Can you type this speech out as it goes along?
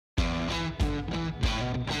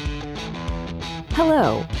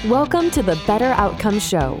Hello, welcome to the Better Outcomes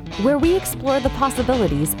Show, where we explore the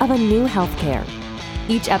possibilities of a new healthcare.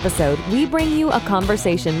 Each episode, we bring you a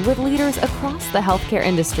conversation with leaders across the healthcare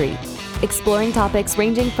industry, exploring topics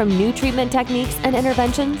ranging from new treatment techniques and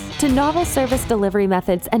interventions to novel service delivery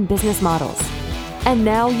methods and business models. And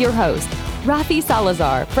now your host, Rafi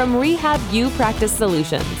Salazar from RehabU Practice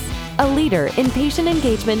Solutions, a leader in patient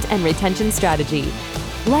engagement and retention strategy.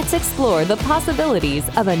 Let's explore the possibilities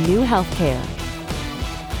of a new healthcare.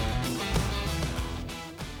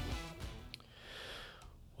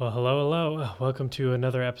 Well, hello. Welcome to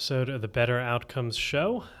another episode of the Better Outcomes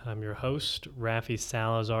Show. I'm your host, Rafi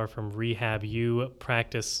Salazar from RehabU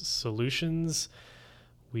Practice Solutions.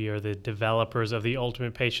 We are the developers of the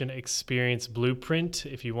Ultimate Patient Experience Blueprint.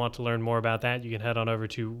 If you want to learn more about that, you can head on over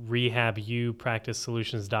to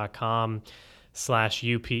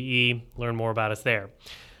rehabupracticesolutions.com/UPE. Learn more about us there.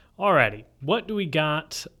 Alrighty, what do we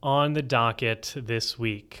got on the docket this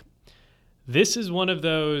week? This is one of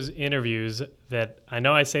those interviews that I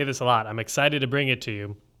know I say this a lot. I'm excited to bring it to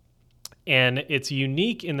you. And it's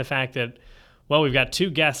unique in the fact that, well, we've got two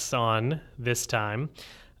guests on this time,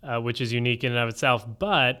 which is unique in and of itself.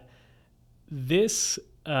 But this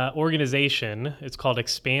organization, it's called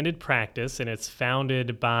Expanded Practice, and it's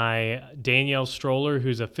founded by Danielle Stroller,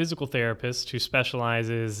 who's a physical therapist who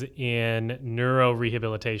specializes in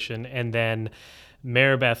neurorehabilitation, and then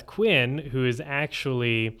Maribeth Quinn, who is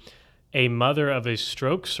actually a mother of a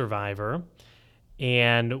stroke survivor.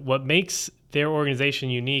 And what makes their organization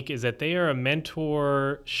unique is that they are a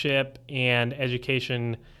mentorship and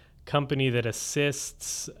education company that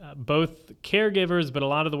assists both caregivers, but a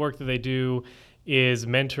lot of the work that they do is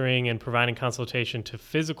mentoring and providing consultation to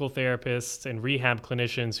physical therapists and rehab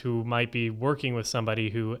clinicians who might be working with somebody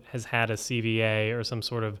who has had a CVA or some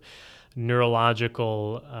sort of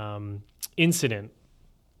neurological incident.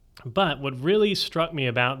 But what really struck me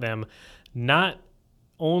about them, not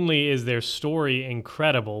only is their story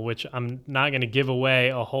incredible, which I'm not going to give away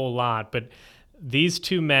a whole lot, but these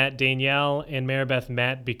two met, Danielle and Maribeth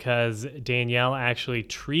met because Danielle actually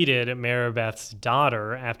treated Maribeth's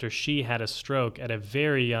daughter after she had a stroke at a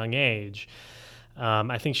very young age.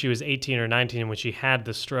 I think she was 18 or 19 when she had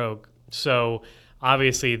the stroke. So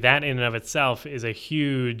obviously that in and of itself is a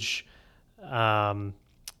huge curveball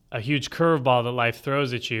that life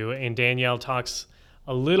throws at you. And Danielle talks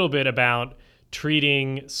a little bit about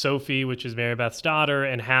treating Sophie, which is Maribeth's daughter,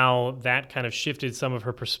 and how that kind of shifted some of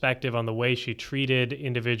her perspective on the way she treated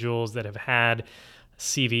individuals that have had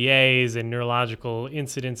CVAs and neurological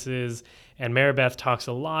incidences. And Maribeth talks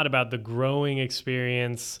a lot about the growing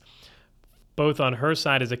experience, both on her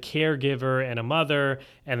side as a caregiver and a mother,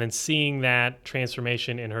 and then seeing that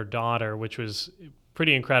transformation in her daughter, which was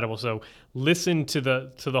pretty incredible. So listen to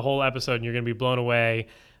the whole episode and you're going to be blown away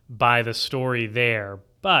by the story there.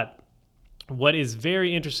 But what is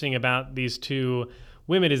very interesting about these two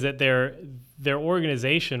women is that their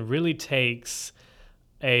organization really takes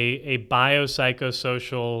a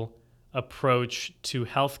biopsychosocial approach to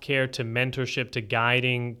healthcare, to mentorship, to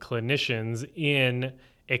guiding clinicians in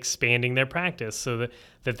expanding their practice, so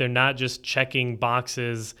that they're not just checking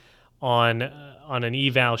boxes on an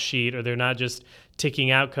eval sheet, or they're not just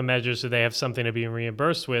ticking outcome measures so they have something to be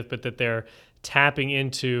reimbursed with, but that they're tapping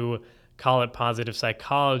into, call it positive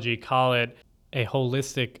psychology, call it a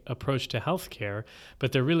holistic approach to healthcare,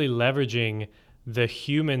 but they're really leveraging the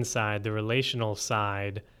human side, the relational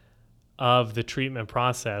side of the treatment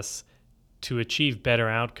process to achieve better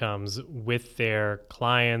outcomes with their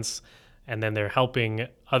clients. And then they're helping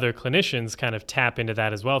other clinicians kind of tap into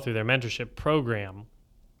that as well through their mentorship program.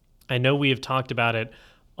 I know we have talked about it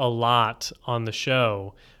a lot on the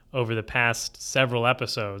show over the past several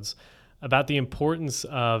episodes about the importance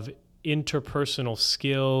of interpersonal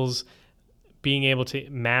skills, being able to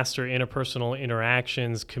master interpersonal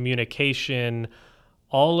interactions, communication,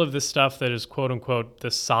 all of the stuff that is quote unquote the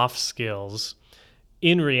soft skills,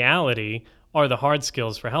 in reality are the hard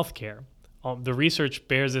skills for healthcare. The research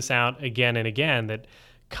bears this out again and again, that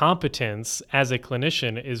competence as a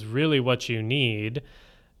clinician is really what you need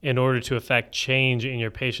in order to affect change in your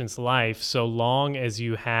patient's life, so long as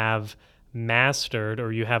you have mastered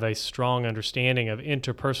or you have a strong understanding of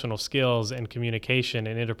interpersonal skills and communication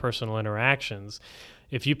and interpersonal interactions.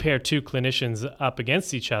 If you pair two clinicians up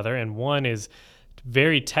against each other and one is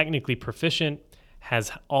very technically proficient,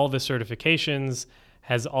 has all the certifications,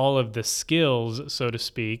 has all of the skills, so to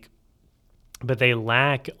speak, but they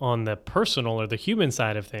lack on the personal or the human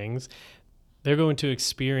side of things, they're going to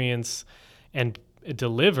experience and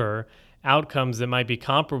deliver outcomes that might be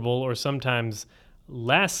comparable or sometimes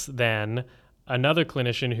less than another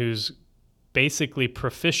clinician who's basically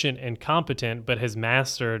proficient and competent, but has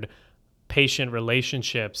mastered patient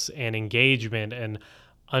relationships and engagement and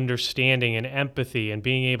understanding and empathy and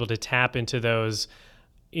being able to tap into those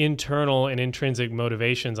internal and intrinsic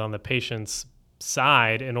motivations on the patient's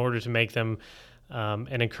side in order to make them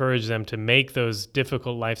and encourage them to make those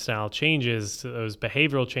difficult lifestyle changes, those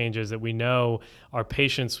behavioral changes that we know our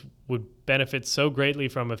patients would benefit so greatly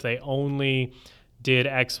from if they only did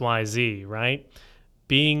X, Y, Z, right?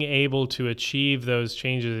 Being able to achieve those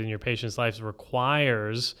changes in your patient's lives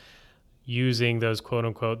requires using those quote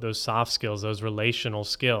unquote, those soft skills, those relational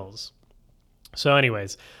skills. So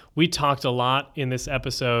anyways, we talked a lot in this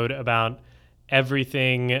episode about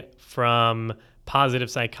everything from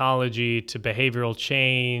positive psychology to behavioral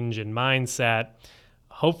change and mindset.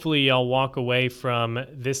 Hopefully y'all walk away from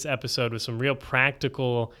this episode with some real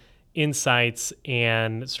practical insights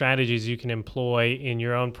and strategies you can employ in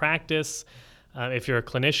your own practice if you're a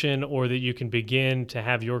clinician, or that you can begin to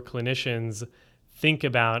have your clinicians think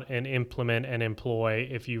about and implement and employ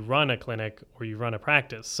if you run a clinic or you run a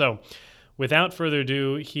practice. So without further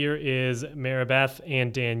ado, here is Maribeth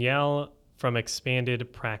and Danielle from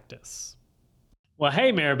Expanded Practice. Well,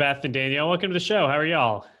 hey, Maribeth and Danielle, welcome to the show. How are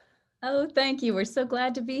y'all? Oh, thank you. We're so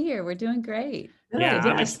glad to be here. We're doing great. Yeah,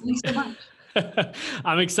 Thanks so much.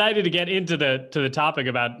 I'm excited to get into the topic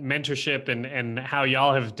about mentorship and how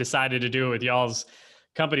y'all have decided to do it with y'all's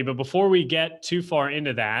company. But before we get too far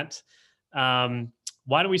into that,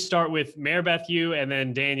 why don't we start with Maribeth, you, and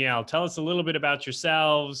then Danielle. Tell us a little bit about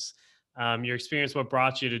yourselves, your experience, what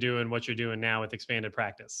brought you to doing what you're doing now with Expanded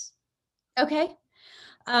Practice. Okay.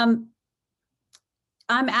 I'm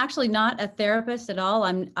actually not a therapist at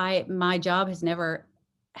all. My job has never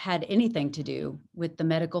had anything to do with the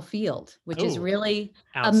medical field, which is really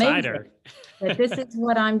outsider. Amazing that this is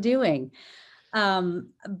what I'm doing.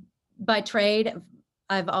 By trade,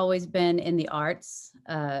 I've always been in the arts,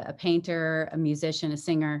 a painter, a musician, a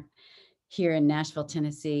singer here in Nashville,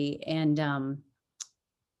 Tennessee. And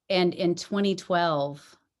in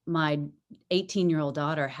 2012, my 18-year-old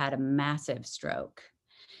daughter had a massive stroke.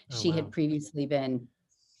 She had previously been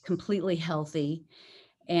completely healthy.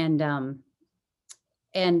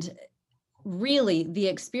 And really the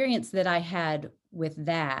experience that I had with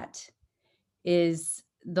that is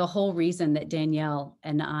the whole reason that Danielle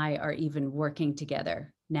and I are even working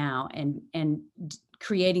together now and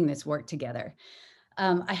creating this work together.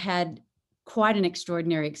 I had quite an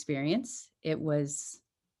extraordinary experience. It was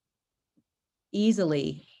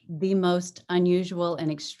easily the most unusual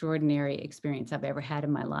and extraordinary experience I've ever had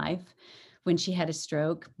in my life when she had a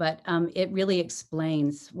stroke, but it really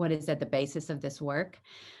explains what is at the basis of this work.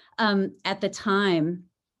 At the time,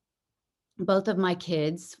 both of my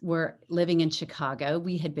kids were living in Chicago.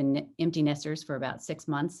 We had been empty nesters for about 6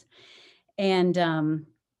 months. And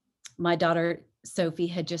my daughter, Sophie,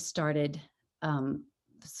 had just started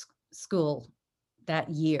school that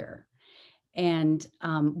year. And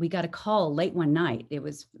we got a call late one night. It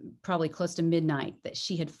was probably close to midnight that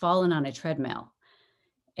she had fallen on a treadmill.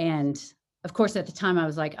 And of course, at the time I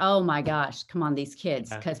was like, oh my gosh, come on, these kids.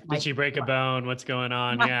 Did she break a bone? What's going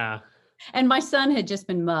on? Yeah. And my son had just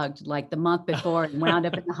been mugged like the month before and wound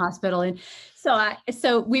up in the hospital. And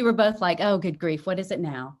so we were both like, oh, good grief, what is it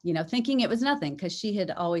now? Thinking it was nothing because she had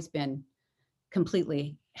always been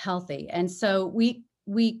completely healthy. And so we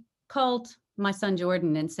called my son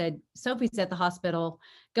Jordan and said, Sophie's at the hospital,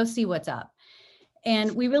 go see what's up.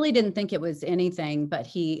 And we really didn't think it was anything, but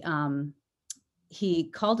he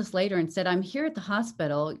called us later and said, I'm here at the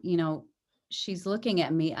hospital. She's looking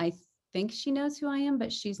at me. I think she knows who I am,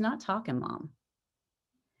 but she's not talking, Mom.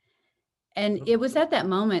 And it was at that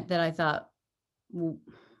moment that I thought,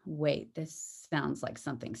 wait, this sounds like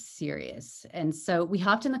something serious. And so we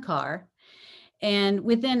hopped in the car, and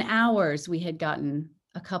within hours, we had gotten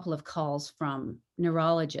a couple of calls from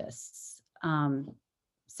neurologists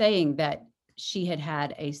saying that she had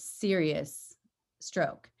had a serious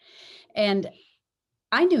stroke. And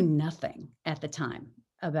I knew nothing at the time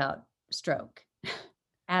about stroke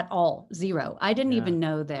at all, zero. I didn't even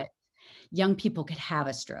know that young people could have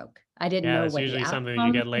a stroke. I didn't know it's what usually something that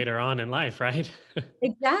you get later on in life, right?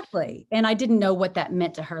 Exactly. And I didn't know what that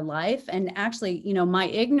meant to her life. And actually, my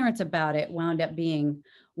ignorance about it wound up being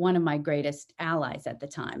one of my greatest allies at the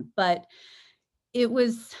time. But it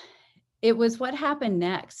was what happened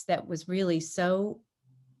next that was really so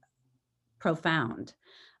profound.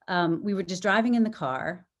 We were just driving in the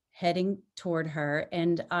car, heading toward her,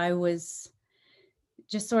 and I was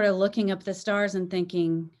just sort of looking up the stars and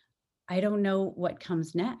thinking, I don't know what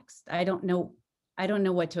comes next. I don't know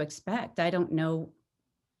what to expect. I don't know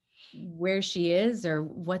where she is or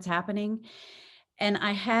what's happening. And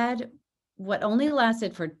I had what only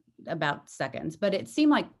lasted for about seconds, but it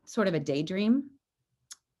seemed like sort of a daydream.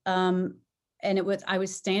 And I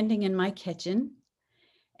was standing in my kitchen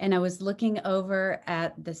and I was looking over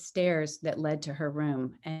at the stairs that led to her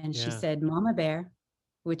room. And she Yeah. said, Mama Bear,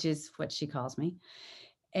 which is what she calls me.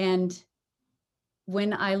 And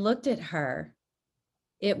when I looked at her,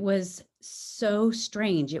 it was so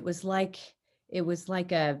strange. It was like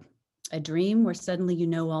a dream where suddenly you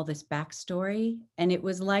know all this backstory. And it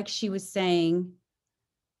was like she was saying,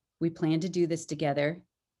 we plan to do this together.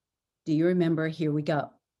 Do you remember? Here we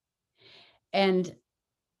go. And,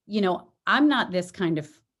 I'm not this kind of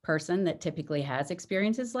person that typically has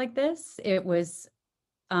experiences like this. It was,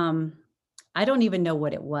 I don't even know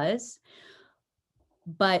what it was,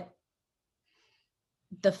 but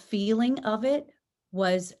the feeling of it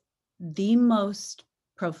was the most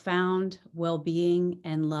profound well-being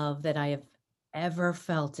and love that I have ever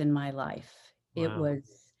felt in my life. Wow.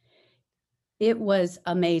 It was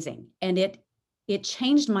amazing. And it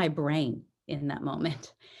changed my brain in that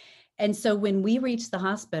moment. And so when we reached the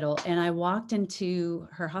hospital and I walked into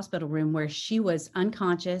her hospital room where she was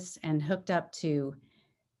unconscious and hooked up to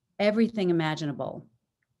everything imaginable,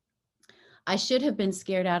 I should have been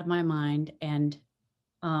scared out of my mind and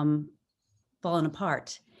fallen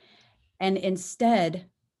apart. And instead,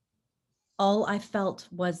 all I felt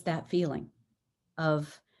was that feeling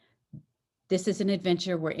of, this is an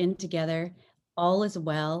adventure, we're in together, all is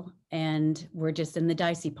well, and we're just in the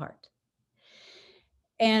dicey part.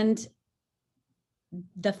 And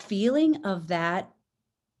the feeling of that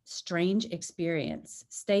strange experience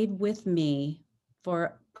stayed with me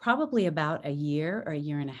for probably about a year or a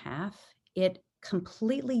year and a half. It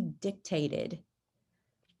completely dictated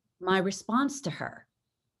my response to her.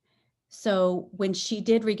 So when she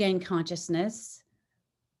did regain consciousness,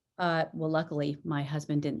 luckily my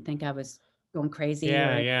husband didn't think I was going crazy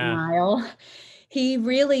or in Yeah. denial. He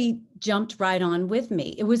really jumped right on with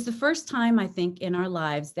me. It was the first time, I think, in our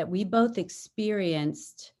lives that we both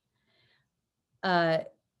experienced a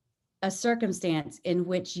circumstance in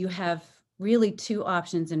which you have really two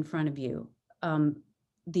options in front of you.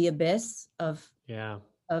 The abyss of Yeah.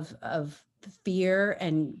 of fear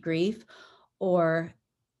and grief, or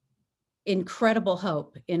incredible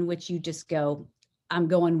hope in which you just go, I'm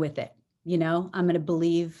going with it. I'm going to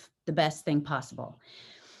believe the best thing possible.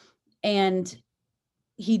 And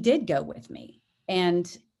he did go with me. And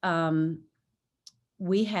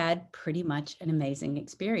we had pretty much an amazing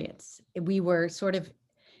experience. We were sort of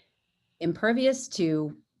impervious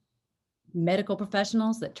to medical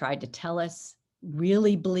professionals that tried to tell us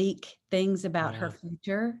really bleak things about her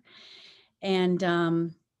future. And,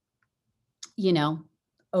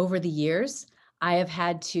 over the years, I have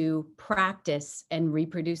had to practice and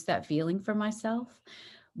reproduce that feeling for myself.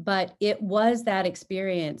 But it was that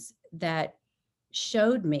experience that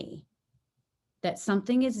showed me that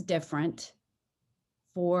something is different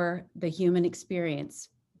for the human experience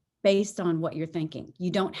based on what you're thinking. You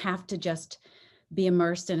don't have to just be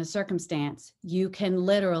immersed in a circumstance. You can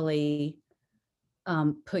literally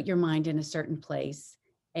put your mind in a certain place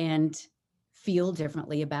and feel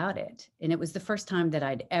differently about it. And it was the first time that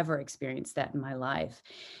I'd ever experienced that in my life.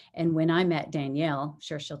 And when I met Danielle,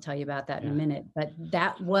 sure, she'll tell you about that in a minute, but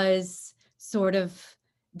that was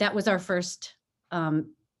our first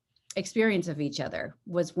experience of each other,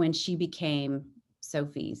 was when she became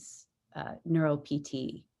Sophie's neuro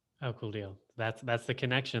PT. Oh, cool deal. That's the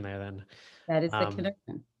connection there then. That is the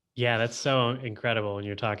connection. Yeah, that's so incredible when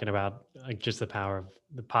you're talking about like just the power of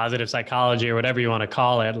the positive psychology or whatever you want to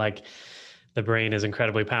call it. Like the brain is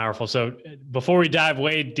incredibly powerful. So before we dive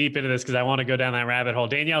way deep into this, because I want to go down that rabbit hole,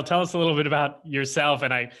 Danielle, tell us a little bit about yourself.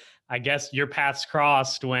 And I guess your paths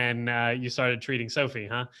crossed when you started treating Sophie,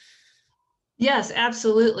 huh? Yes,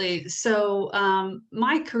 absolutely. So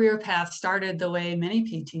my career path started the way many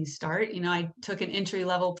PTs start. I took an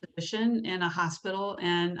entry-level position in a hospital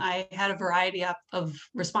and I had a variety of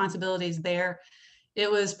responsibilities there. It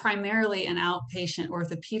was primarily an outpatient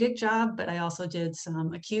orthopedic job, but I also did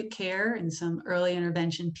some acute care and some early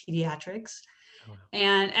intervention pediatrics. Oh, wow.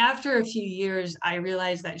 And after a few years, I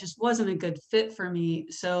realized that just wasn't a good fit for me.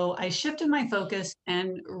 So I shifted my focus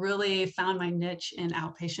and really found my niche in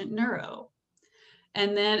outpatient neuro.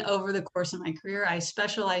 And then over the course of my career, I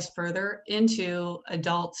specialized further into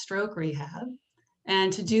adult stroke rehab.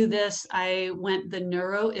 And to do this, I went the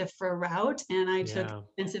neuro IFRA route and I took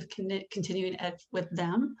intensive continuing ed with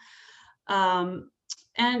them. And,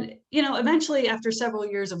 eventually after several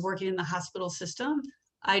years of working in the hospital system,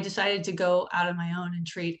 I decided to go out on my own and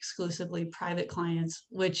treat exclusively private clients,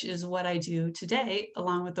 which is what I do today,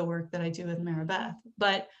 along with the work that I do with Maribeth.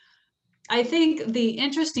 But I think the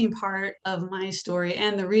interesting part of my story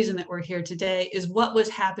and the reason that we're here today is what was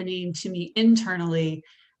happening to me internally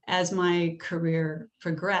as my career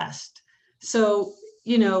progressed. So,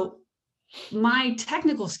 you know, my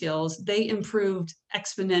technical skills, they improved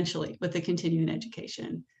exponentially with the continuing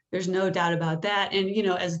education. There's no doubt about that. And, you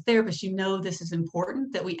know, as a therapist, you know, this is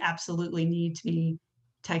important, that we absolutely need to be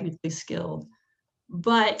technically skilled.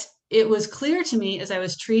 But it was clear to me as I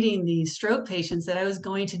was treating these stroke patients that I was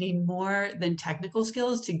going to need more than technical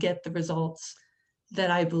skills to get the results that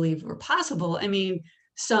I believed were possible. I mean,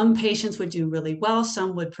 some patients would do really well,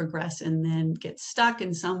 some would progress and then get stuck,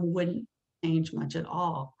 and some wouldn't change much at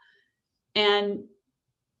all. And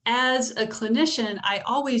as a clinician, I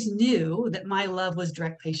always knew that my love was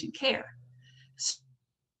direct patient care.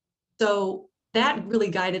 So that really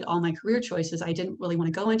guided all my career choices. I didn't really want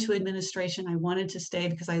to go into administration. I wanted to stay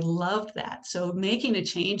because I loved that. So making a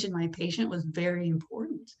change in my patient was very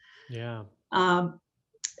important. Yeah.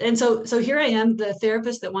 And so here I am, the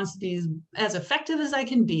therapist that wants to be as effective as I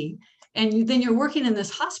can be. And then you're working in this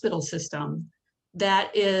hospital system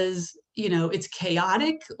that is, you know, it's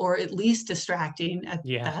chaotic or at least distracting at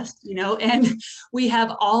best, you know, and we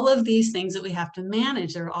have all of these things that we have to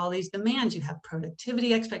manage. There are all these demands. You have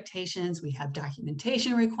productivity expectations, we have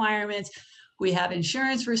documentation requirements, we have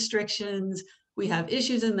insurance restrictions, we have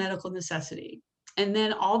issues of medical necessity. And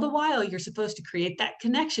then all the while, you're supposed to create that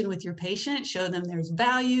connection with your patient, show them there's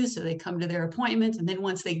value, so they come to their appointments. And then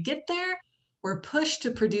once they get there, we're pushed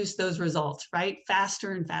to produce those results, right?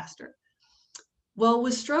 Faster and faster. Well,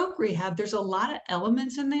 with stroke rehab, there's a lot of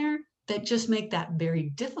elements in there that just make that very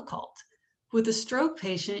difficult. With a stroke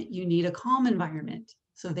patient, you need a calm environment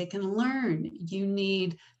so they can learn. You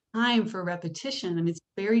need time for repetition. I mean, it's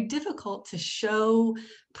very difficult to show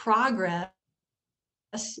progress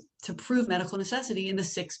to prove medical necessity in the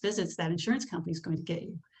 6 visits that insurance company is going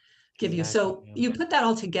to give you. So you put that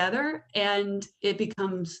all together and it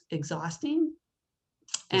becomes exhausting.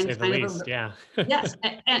 And to say the least, yes,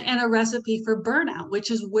 and a recipe for burnout,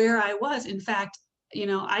 which is where I was. In fact, you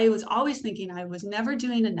know, I was always thinking I was never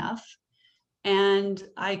doing enough, and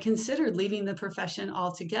I considered leaving the profession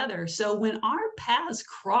altogether. So when our paths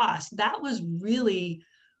crossed, that was really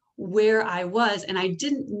where I was, and I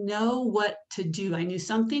didn't know what to do. I knew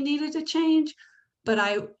something needed to change, but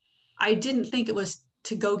I didn't think it was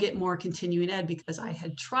to go get more continuing ed because I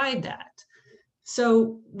had tried that.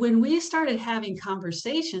 So when we started having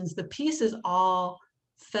conversations, the pieces all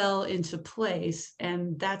fell into place,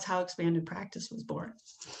 and that's how Expanded Practice was born.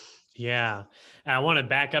 Yeah. And I want to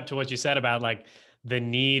back up to what you said about like the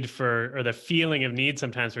need for, or the feeling of need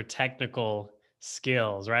sometimes for technical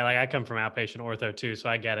skills, right? Like I come from outpatient ortho too, so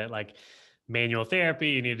I get it. Like manual therapy,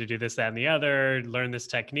 you need to do this, that, and the other, learn this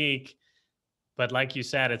technique. But like you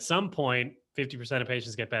said, at some point, 50% of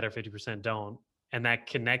patients get better, 50% don't. And that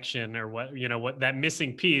connection or what, you know, what that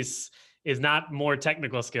missing piece is not more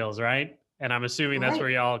technical skills, right? And I'm assuming that's where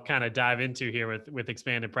y'all kind of dive into here with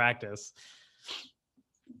Expanded Practice.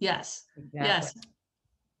 Yes. Exactly. Yes.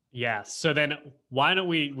 Yeah. So then why don't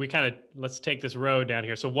we kind of, let's take this road down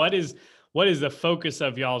here. So what is the focus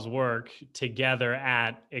of y'all's work together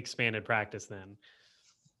at Expanded Practice then?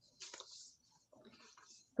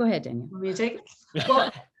 Go ahead, Daniel. Want me to take it?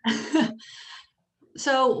 Well,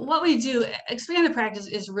 so what we do, Expanded Practice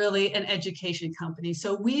is really an education company.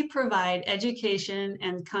 So we provide education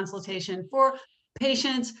and consultation for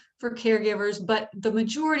patients, for caregivers, but the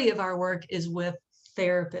majority of our work is with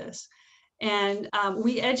therapists. And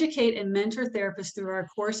we educate and mentor therapists through our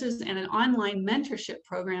courses and an online mentorship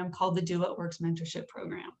program called the Do What Works Mentorship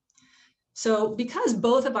Program. So because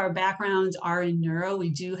both of our backgrounds are in neuro, we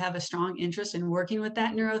do have a strong interest in working with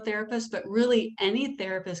that neurotherapist, but really any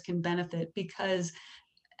therapist can benefit because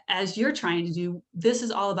as you're trying to do, this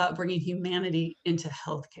is all about bringing humanity into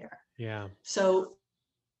healthcare. Yeah. So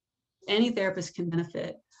any therapist can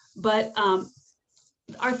benefit, but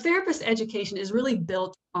our therapist education is really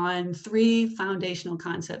built on 3 foundational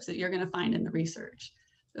concepts that you're going to find in the research.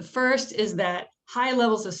 The first is that high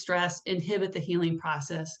levels of stress inhibit the healing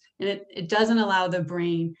process, and it doesn't allow the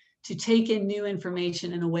brain to take in new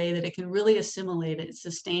information in a way that it can really assimilate it,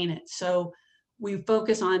 sustain it. So we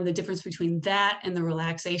focus on the difference between that and the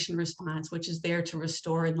relaxation response, which is there to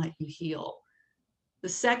restore and let you heal. The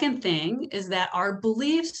second thing is that our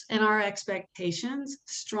beliefs and our expectations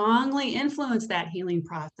strongly influence that healing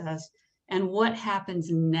process and what happens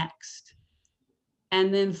next.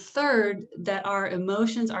 And then third, that our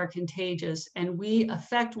emotions are contagious and we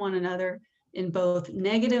affect one another in both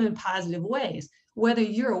negative and positive ways. whether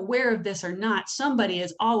you're aware of this or not, somebody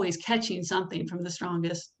is always catching something from the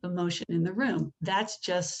strongest emotion in the room. That's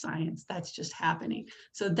just science. That's just happening.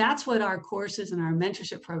 So that's what our courses and our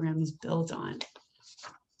mentorship program is built on.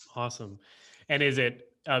 Awesome. And is it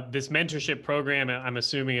this mentorship program? I'm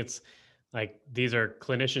assuming it's like these are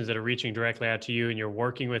clinicians that are reaching directly out to you and you're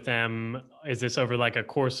working with them. Is this over like a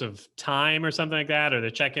course of time or something like that? Or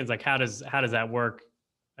the check-ins? Like how does that work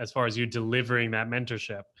as far as you delivering that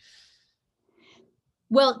mentorship?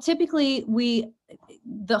 Well, typically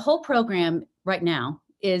the whole program right now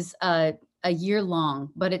is a year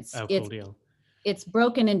long, but Cool deal. It's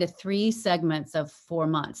broken into 3 segments of 4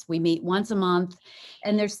 months. We meet once a month,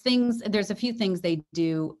 and there's a few things they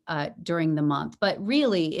do during the month, but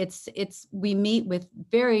really we meet with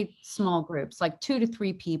very small groups, like 2 to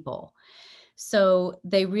 3 people. So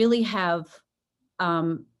they really have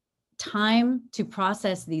time to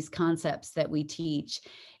process these concepts that we teach,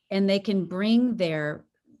 and they can bring their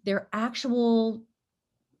actual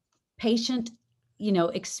patient,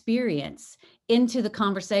 experience into the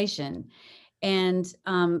conversation and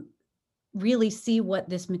really see what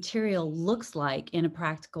this material looks like in a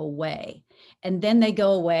practical way. And then they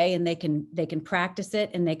go away and they can practice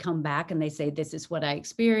it, and they come back and they say, this is what I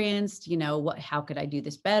experienced, how could I do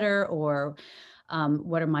this better? Or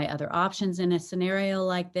what are my other options in a scenario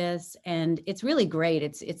like this? And it's really great.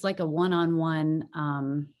 It's like a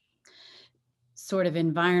one-on-one sort of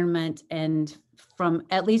environment. And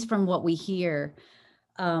at least from what we hear,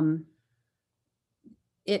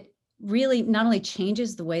 it really not only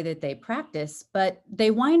changes the way that they practice, but they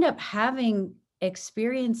wind up having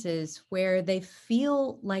experiences where they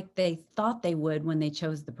feel like they thought they would when they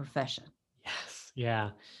chose the profession. Yes. Yeah.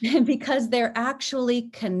 Because they're actually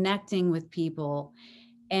connecting with people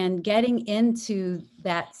and getting into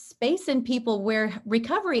that space in people where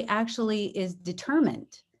recovery actually is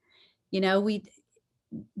determined.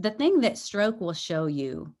 The thing that stroke will show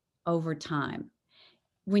you over time,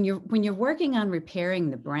 when you're working on repairing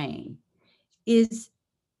the brain, is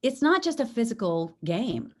it's not just a physical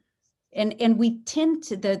game. And we tend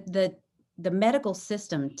to, the medical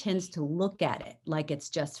system tends to look at it like it's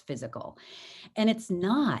just physical, and it's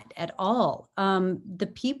not at all.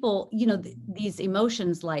 The people, these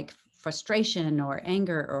emotions like frustration or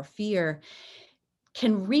anger or fear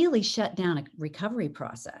can really shut down a recovery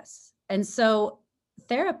process. And so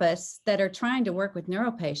therapists that are trying to work with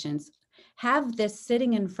neuro patients have this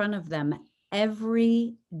sitting in front of them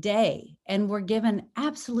every day, and we're given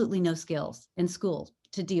absolutely no skills in school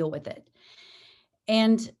to deal with it.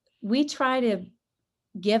 And we try to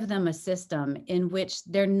give them a system in which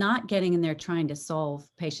they're not getting in there trying to solve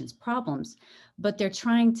patients' problems, but they're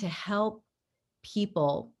trying to help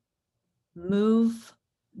people move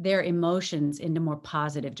their emotions into more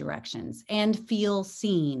positive directions and feel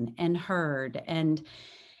seen and heard and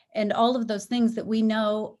all of those things that we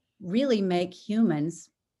know really make humans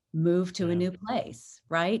move to a new place,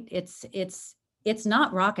 right? It's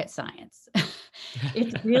not rocket science.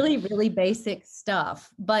 It's really, really basic stuff.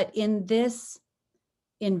 But in this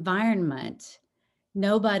environment,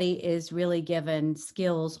 nobody is really given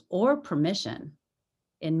skills or permission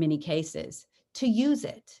in many cases to use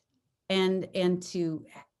it and to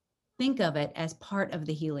think of it as part of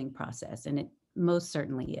the healing process. And it most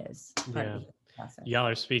certainly is part of the healing process. Y'all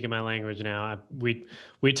are speaking my language now. We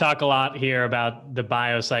talk a lot here about the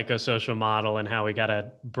biopsychosocial model and how we got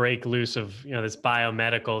to break loose of this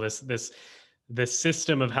biomedical, this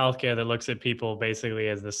system of healthcare that looks at people basically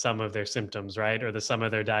as the sum of their symptoms, right, or the sum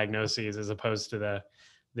of their diagnoses, as opposed to the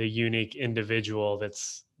unique individual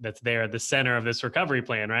that's there at the center of this recovery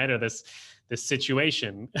plan, right, or this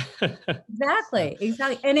situation. Exactly.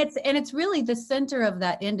 And it's really the center of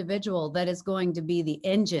that individual that is going to be the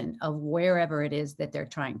engine of wherever it is that they're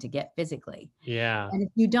trying to get physically. Yeah. And if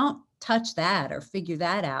you don't touch that or figure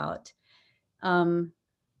that out,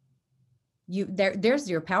 there's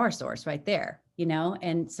your power source right there,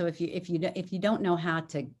 And so if you don't know how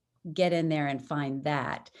to get in there and find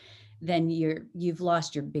that, then you've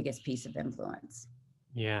lost your biggest piece of influence.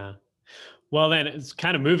 Yeah. Well, then it's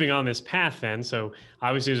kind of moving on this path then. So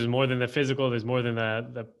obviously there's more than the physical, there's more than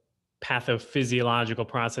the pathophysiological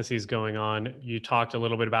processes going on. You talked a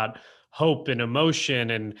little bit about hope and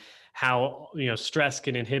emotion and how, stress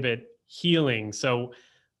can inhibit healing. So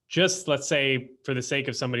just let's say for the sake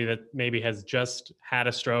of somebody that maybe has just had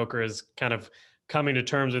a stroke or is kind of coming to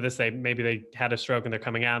terms with this, maybe they had a stroke and they're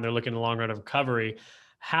coming out and they're looking at the long run of recovery.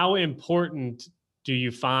 How important do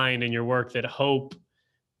you find in your work that hope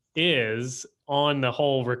is on the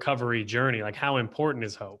whole recovery journey? Like, how important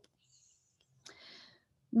is hope?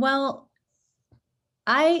 Well,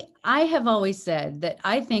 I have always said that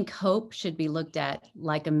I think hope should be looked at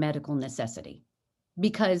like a medical necessity,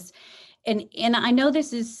 because and I know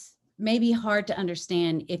this is maybe hard to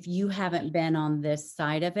understand if you haven't been on this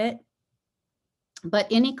side of it, but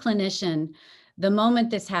any clinician, the moment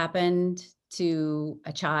this happened to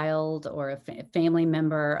a child or a family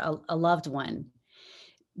member, a loved one,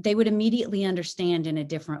 they would immediately understand in a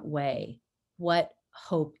different way what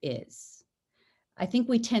hope is. I think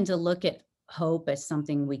we tend to look at hope as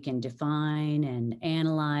something we can define and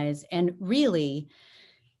analyze. And really,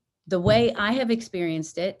 the way I have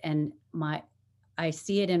experienced it, and I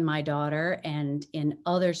see it in my daughter and in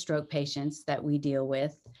other stroke patients that we deal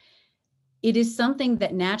with, it is something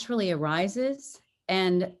that naturally arises.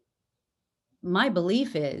 And my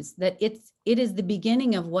belief is that it is the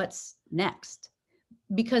beginning of what's next,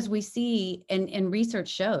 because we see, and research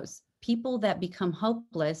shows, people that become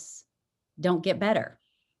hopeless don't get better.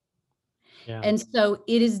 Yeah. And so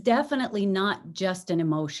it is definitely not just an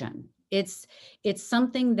emotion. It's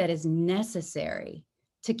something that is necessary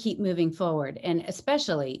to keep moving forward. And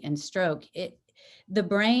especially in stroke, the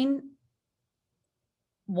brain,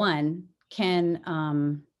 one,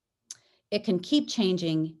 can it can keep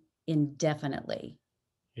changing indefinitely.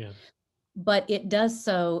 Yeah. But it does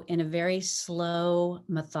so in a very slow,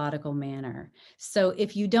 methodical manner. So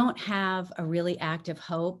if you don't have a really active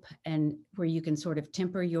hope, and where you can sort of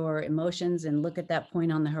temper your emotions and look at that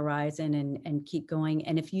point on the horizon and keep going,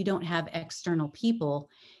 and if you don't have external people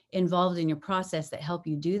involved in your process that help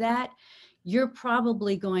you do that, you're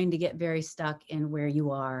probably going to get very stuck in where you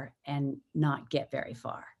are and not get very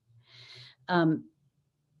far.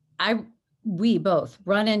 We both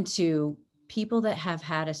run into people that have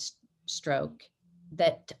had a stroke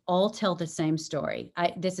that all tell the same story.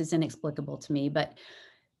 This is inexplicable to me, but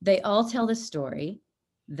they all tell the story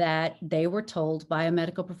that they were told by a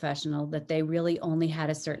medical professional that they really only had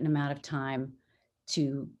a certain amount of time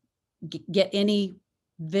to get any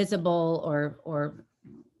visible or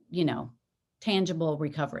tangible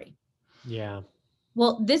recovery. Yeah.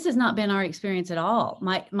 Well, this has not been our experience at all.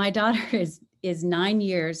 My daughter is 9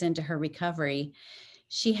 years into her recovery.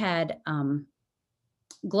 She had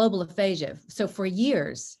global aphasia. So for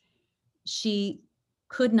years, she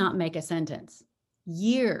could not make a sentence.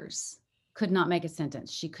 Years could not make a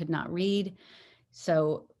sentence. She could not read.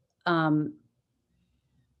 So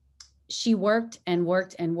she worked and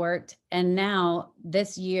worked and worked. And now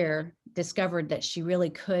this year discovered that she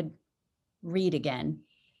really could read again.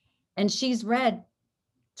 And she's read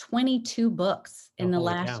 22 books in the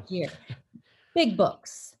last year, big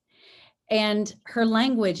books. And her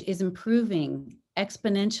language is improving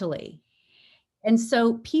exponentially. And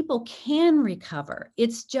so people can recover.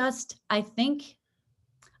 It's just, I think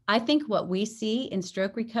what we see in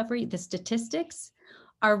stroke recovery, the statistics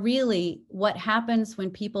are really what happens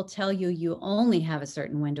when people tell you you only have a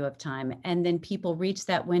certain window of time. And then people reach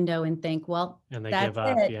that window and think, well, And they that's give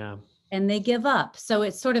up. it. Yeah. And they give up. So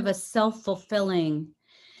it's sort of a self-fulfilling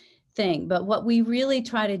thing. But what we really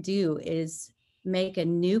try to do is make a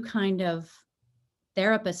new kind of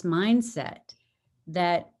therapist mindset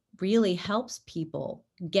that really helps people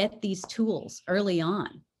get these tools early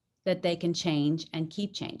on that they can change and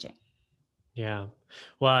keep changing. Yeah.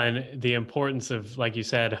 Well, and the importance of, like you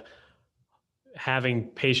said, having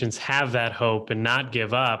patients have that hope and not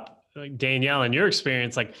give up. Like Danielle, in your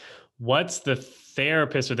experience, like what's the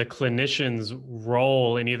therapist or the clinician's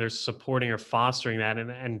role in either supporting or fostering that?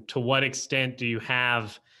 And to what extent do you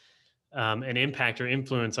have an impact or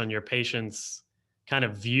influence on your patients' kind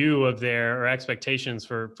of view of their or expectations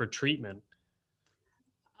for treatment?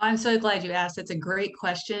 I'm so glad you asked. It's a great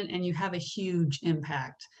question, and you have a huge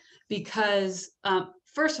impact because,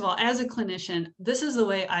 first of all, as a clinician, this is the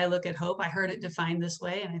way I look at hope. I heard it defined this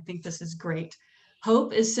way, and I think this is great.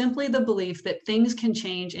 Hope is simply the belief that things can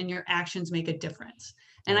change and your actions make a difference.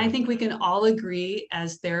 And I think we can all agree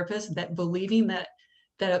as therapists that believing that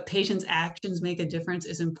a patient's actions make a difference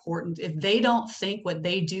is important. If they don't think what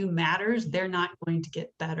they do matters, they're not going to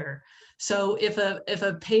get better. So if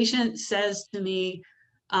a patient says to me,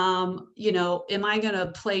 am I going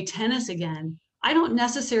to play tennis again? I don't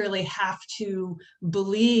necessarily have to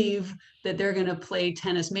believe that they're going to play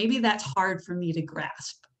tennis. Maybe that's hard for me to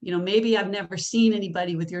grasp. Maybe I've never seen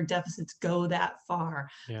anybody with your deficits go that far,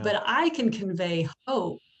 but I can convey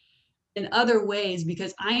hope in other ways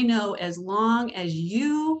because I know as long as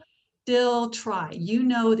you still try,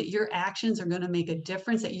 that your actions are going to make a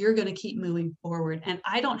difference, that you're going to keep moving forward. And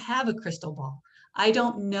I don't have a crystal ball. I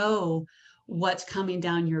don't know what's coming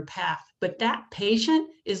down your path, but that patient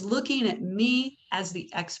is looking at me as the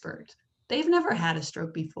expert. They've never had a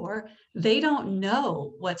stroke before. They don't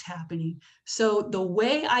know what's happening. So the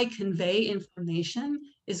way I convey information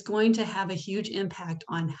is going to have a huge impact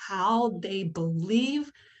on how they believe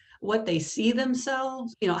what they see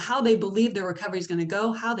themselves, how they believe their recovery is going to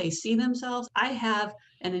go, how they see themselves. I have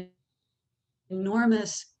an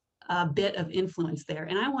enormous bit of influence there,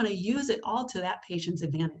 and I want to use it all to that patient's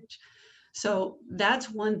advantage. So that's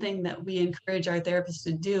one thing that we encourage our therapists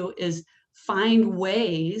to do, is find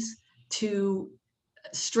ways to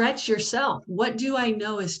stretch yourself. What do I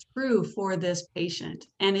know is true for this patient?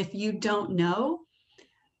 And if you don't know,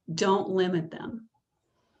 don't limit them.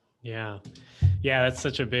 Yeah. Yeah, that's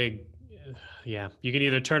such a big, yeah. You can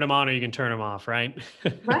either turn them on or you can turn them off, right?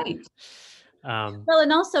 Right. Well,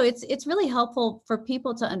 and also it's really helpful for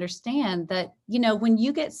people to understand that, when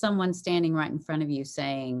you get someone standing right in front of you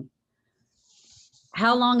saying,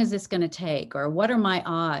 how long is this going to take? Or what are my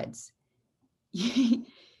odds?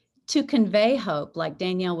 To convey hope, like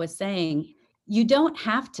Danielle was saying, you don't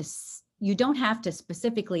have to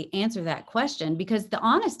specifically answer that question, because the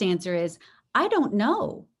honest answer is, I don't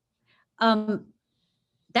know.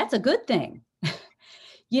 That's a good thing.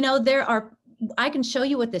 I can show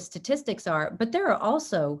you what the statistics are, but there are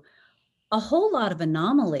also a whole lot of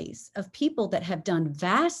anomalies of people that have done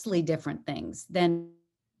vastly different things than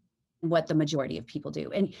what the majority of people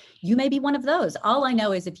do. And you may be one of those. All I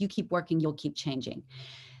know is if you keep working, you'll keep changing.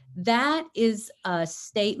 That is a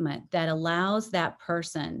statement that allows that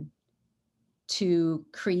person to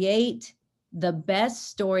create the best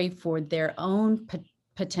story for their own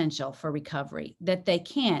potential for recovery that they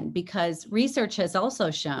can, because research has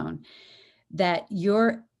also shown that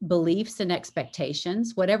your beliefs and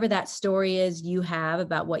expectations, whatever that story is you have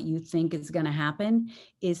about what you think is going to happen,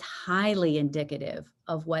 is highly indicative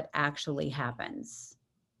of what actually happens.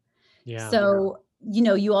 Yeah. So,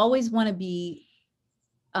 you always want to be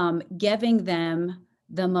giving them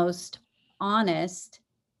the most honest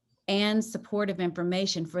and supportive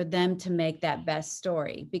information for them to make that best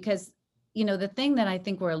story. Because, the thing that I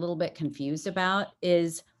think we're a little bit confused about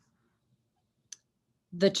is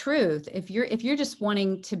the truth. If you're just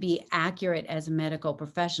wanting to be accurate as a medical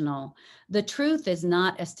professional, the truth is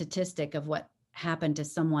not a statistic of what happened to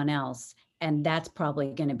someone else, and that's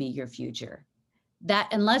probably going to be your future. That,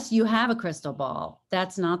 unless you have a crystal ball,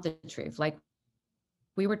 that's not the truth. Like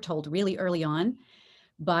we were told really early on,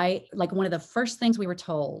 one of the first things we were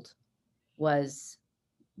told was,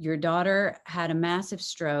 your daughter had a massive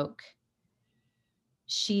stroke.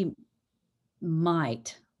 She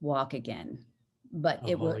might walk again, but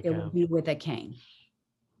it will be with a cane.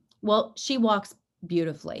 Well, she walks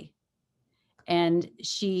beautifully, and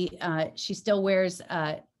she still wears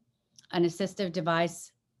an assistive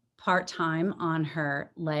device part-time on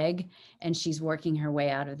her leg, and she's working her way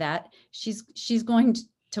out of that. She's going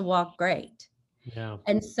to walk great. Yeah.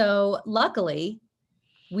 And so luckily,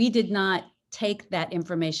 we did not take that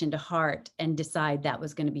information to heart and decide that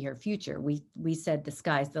was going to be her future. We said the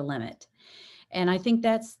sky's the limit. And I think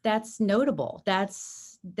that's notable.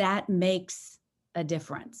 That makes a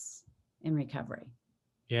difference in recovery.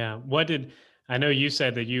 Yeah. I know you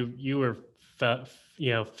said that you were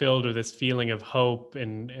filled with this feeling of hope,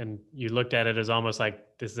 and you looked at it as almost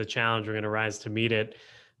like, this is a challenge, we're going to rise to meet it.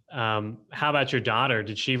 How about your daughter?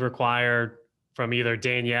 Did she require, from either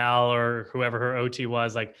Danielle or whoever her OT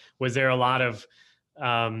was, was there a lot of,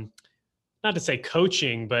 not to say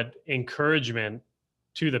coaching, but encouragement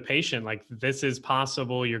to the patient? Like, this is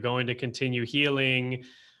possible, you're going to continue healing?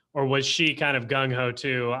 Or was she kind of gung-ho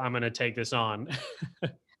too, I'm going to take this on?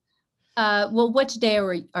 Well, which day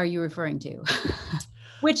are you referring to?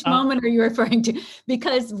 Which moment are you referring to?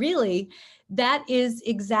 Because really, that is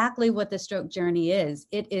exactly what the stroke journey is.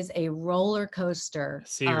 It is a roller coaster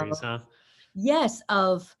series, huh? Yes,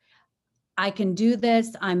 of I can do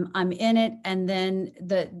this, I'm in it, and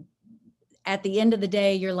then at the end of the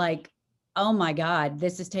day, you're like, oh my God,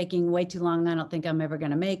 this is taking way too long. I don't think I'm ever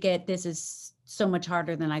going to make it. This is so much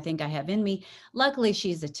harder than I think I have in me. Luckily,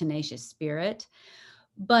 she's a tenacious spirit,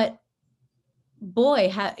 but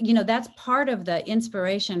boy, that's part of the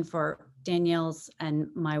inspiration for Danielle's and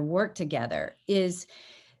my work together, is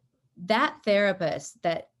that therapist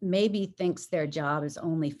that maybe thinks their job is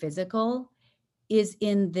only physical is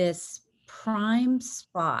in this prime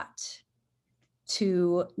spot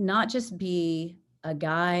to not just be a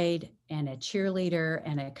guide and a cheerleader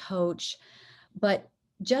and a coach, but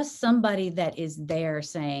just somebody that is there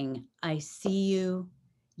saying, I see you,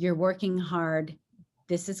 you're working hard,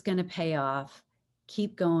 this is going to pay off,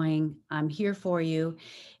 keep going, I'm here for you.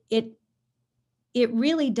 It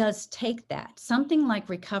really does take that. Something like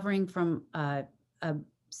recovering from a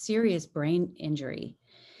serious brain injury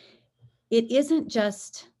it isn't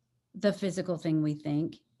just the physical thing we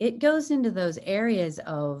think. It goes into those areas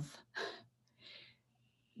of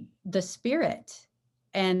the spirit,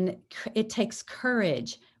 and it takes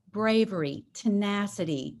courage, bravery,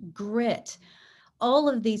 tenacity, grit, all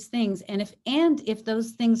of these things. And if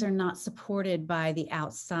those things are not supported by the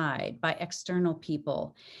outside, by external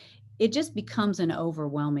people, it just becomes an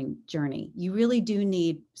overwhelming journey. You really do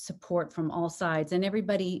need support from all sides, and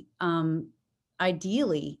everybody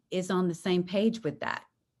ideally is on the same page with that.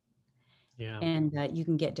 Yeah. And you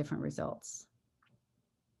can get different results.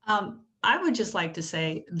 I would just like to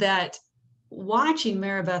say that watching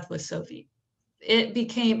Maribeth with Sophie, it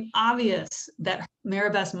became obvious that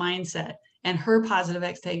Maribeth's mindset and her positive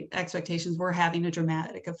expectations were having a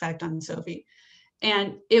dramatic effect on Sophie.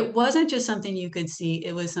 And it wasn't just something you could see,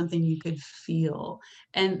 it was something you could feel.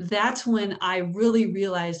 And that's when I really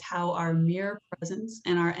realized how our mere presence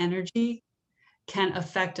and our energy can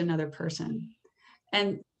affect another person.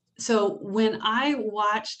 And so when I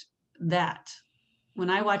watched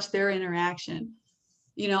their interaction,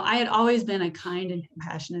 I had always been a kind and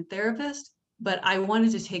compassionate therapist, but I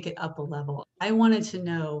wanted to take it up a level. I wanted to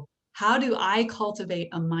know, how do I cultivate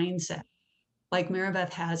a mindset like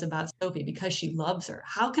Maribeth has about Sophie because she loves her?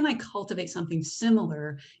 How can I cultivate something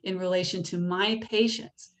similar in relation to my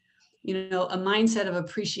patients? A mindset of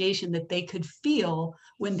appreciation that they could feel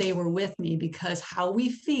when they were with me, because how we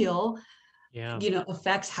feel,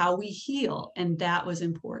 affects how we heal. And that was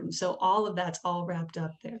important. So all of that's all wrapped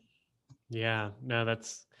up there. Yeah, no,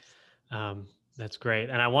 that's great.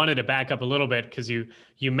 And I wanted to back up a little bit because you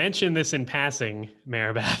mentioned this in passing,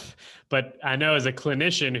 Maribeth, but I know as a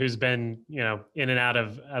clinician who's been, in and out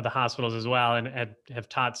of the hospitals as well, and have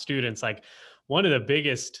taught students, like one of the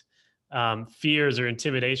biggest fears or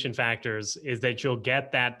intimidation factors is that you'll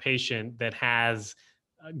get that patient that has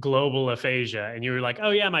global aphasia. And you were like,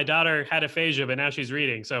 oh yeah, my daughter had aphasia, but now she's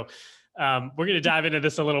reading. So we're going to dive into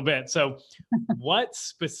this a little bit. So what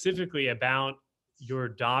specifically about your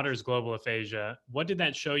daughter's global aphasia, what did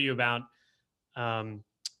that show you about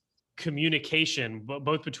communication,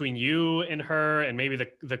 both between you and her, and maybe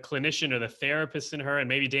the clinician or the therapist in her, and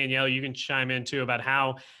maybe Danielle, you can chime in too about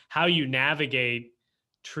how you navigate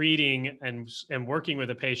treating and working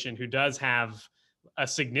with a patient who does have a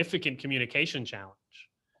significant communication challenge?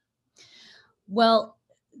 Well,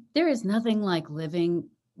 there is nothing like living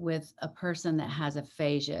with a person that has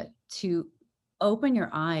aphasia to open your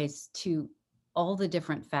eyes to all the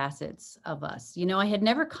different facets of us. I had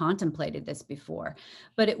never contemplated this before,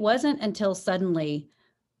 but it wasn't until suddenly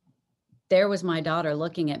there was my daughter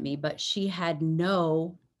looking at me, but she had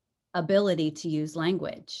no ability to use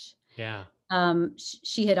language. Yeah.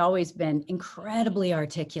 She had always been incredibly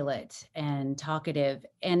articulate and talkative,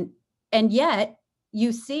 and yet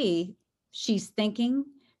you see she's thinking,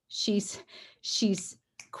 she's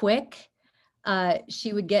quick.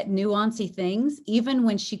 She would get nuancy things even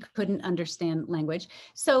when she couldn't understand language.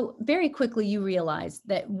 So very quickly you realize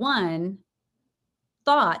that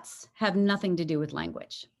thoughts have nothing to do with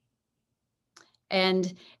language,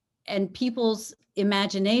 and people's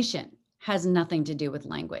imagination has nothing to do with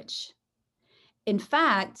language. In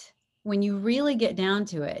fact, when you really get down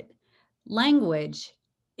to it, language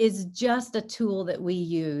is just a tool that we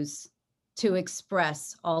use to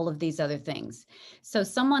express all of these other things. So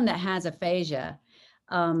someone that has aphasia,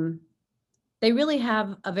 they really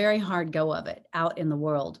have a very hard go of it out in the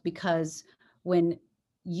world, because when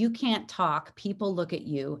you can't talk, people look at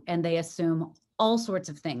you and they assume all sorts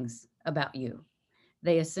of things about you.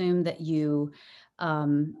 They assume that you are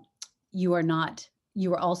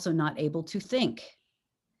also not able to think.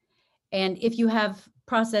 And if you have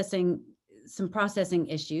some processing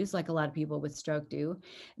issues, like a lot of people with stroke do,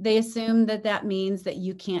 they assume that means that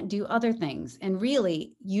you can't do other things. And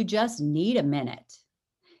really, you just need a minute.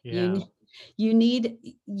 Yeah. You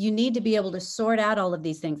need to be able to sort out all of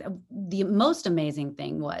these things. The most amazing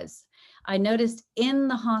thing was I noticed in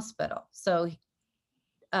the hospital, so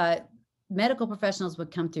medical professionals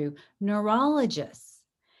would come through, neurologists,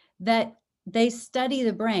 that they study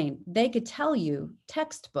the brain. They could tell you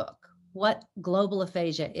textbook what global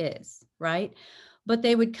aphasia is, right? But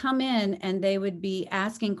they would come in and they would be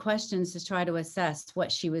asking questions to try to assess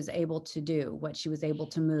what she was able to do, what she was able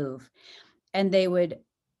to move. And they would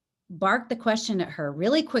bark the question at her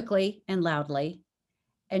really quickly and loudly.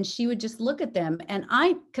 And she would just look at them. And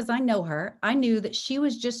because I know her, I knew that she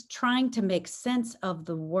was just trying to make sense of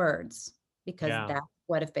the words, because that's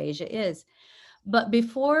what aphasia is. But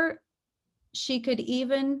before she could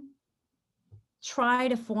even try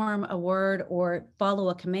to form a word or follow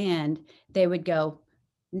a command, they would go,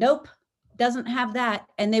 nope, doesn't have that.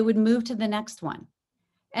 And they would move to the next one.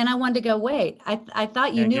 And I wanted to go, wait, I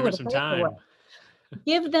thought you Yeah, knew give her what a some favor was. time.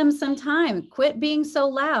 Give them some time. Quit being so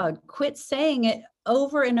loud. Quit saying it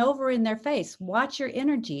over and over in their face. Watch your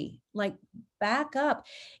energy. Like, back up.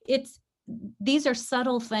 These are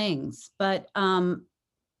subtle things, but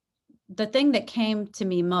the thing that came to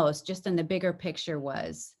me most, just in the bigger picture,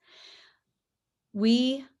 was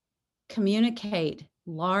we communicate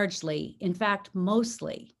largely, in fact,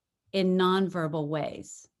 mostly, in nonverbal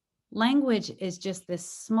ways. Language is just this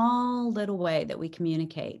small little way that we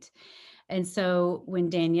communicate. And so when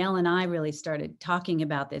Danielle and I really started talking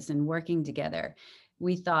about this and working together,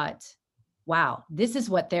 we thought, wow, this is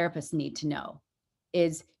what therapists need to know,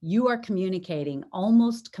 is you are communicating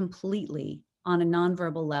almost completely on a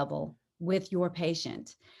nonverbal level with your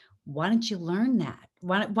patient. Why don't you learn that?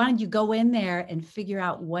 Why don't you go in there and figure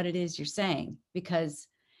out what it is you're saying? Because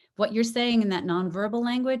what you're saying in that nonverbal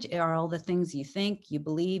language are all the things you think, you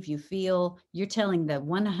believe, you feel. You're telling the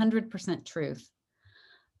 100% truth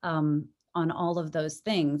on all of those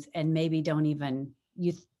things, and maybe don't even,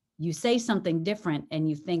 you say something different and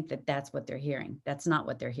you think that that's what they're hearing. That's not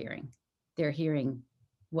what they're hearing. They're hearing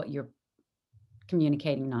what you're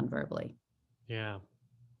communicating nonverbally. Yeah.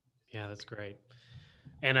 Yeah, that's great.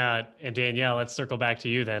 And Danielle, let's circle back to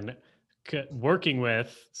you then. Working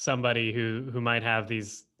with somebody who might have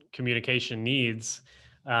these communication needs,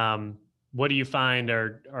 what do you find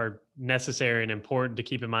are necessary and important to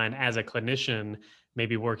keep in mind as a clinician,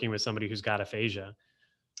 maybe working with somebody who's got aphasia?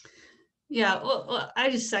 Yeah, well, I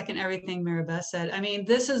just second everything Maribeth said. I mean,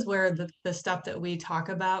 this is where the stuff that we talk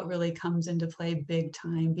about really comes into play big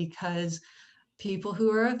time, because people who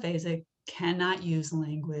are aphasic cannot use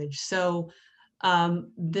language. So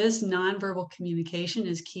this nonverbal communication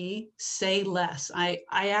is key. Say less. I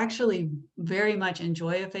actually very much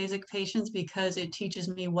enjoy aphasic patients because it teaches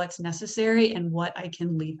me what's necessary and what I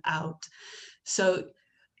can leave out. So,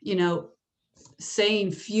 you know,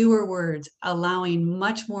 saying fewer words, allowing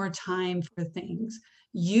much more time for things,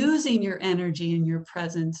 using your energy and your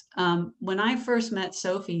presence. When I first met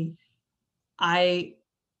Sophie, I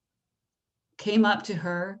came up to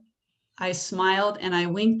her, I smiled, and I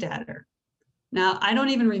winked at her. Now, I don't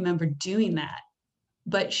even remember doing that,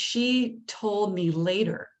 but she told me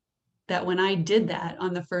later that when I did that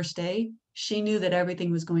on the first day, she knew that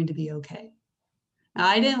everything was going to be okay. Now,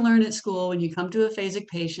 I didn't learn at school when you come to a phasic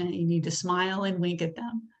patient, you need to smile and wink at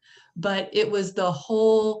them. But it was the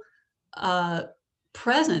whole uh,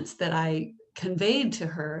 presence that I conveyed to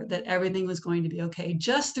her that everything was going to be okay,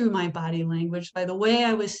 just through my body language, by the way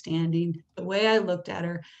I was standing, the way I looked at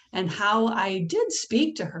her, and how I did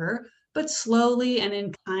speak to her, but slowly and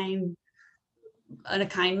in a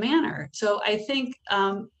kind manner. So I think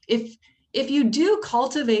if you do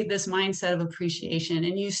cultivate this mindset of appreciation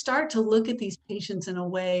and you start to look at these patients in a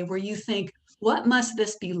way where you think, what must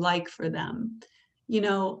this be like for them? You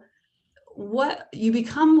know, what you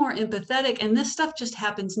become more empathetic, and this stuff just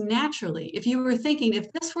happens naturally. If you were thinking,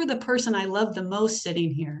 if this were the person I love the most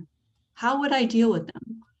sitting here, how would I deal with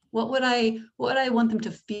them? What would I want them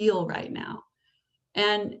to feel right now?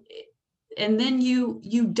 And then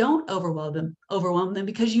you don't overwhelm them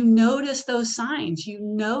because you notice those signs. You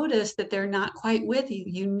notice that they're not quite with you.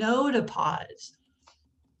 You know to pause.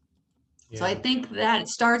 So I Yeah. think that it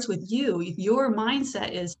starts with you. If your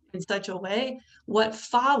mindset is in such a way, what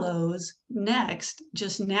follows next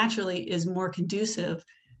just naturally is more conducive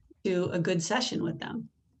to a good session with them.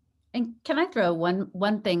 And can I throw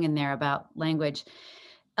one thing in there about language?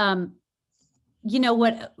 You know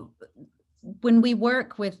what? When we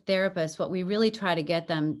work with therapists, what we really try to get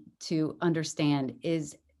them to understand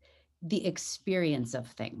is the experience of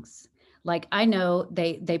things. Like, I know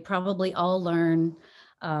they probably all learn,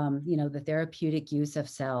 the therapeutic use of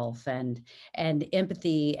self and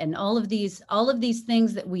empathy and all of these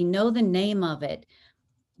things that we know the name of it,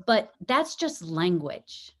 but that's just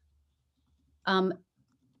language.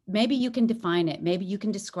 Maybe you can define it, maybe you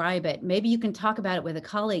can describe it, maybe you can talk about it with a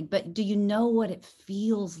colleague, but do you know what it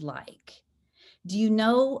feels like? Do you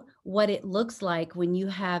know what it looks like when you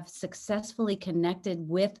have successfully connected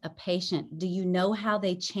with a patient? Do you know how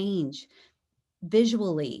they change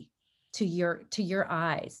visually to your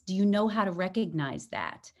eyes? Do you know how to recognize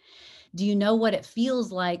that? Do you know what it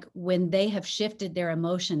feels like when they have shifted their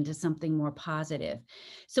emotion to something more positive?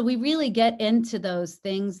 So we really get into those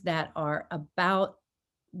things that are about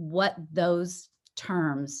what those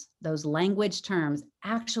terms, those language terms,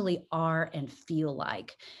 actually are and feel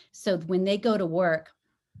like. So when they go to work,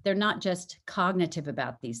 they're not just cognitive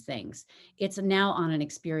about these things. It's now on an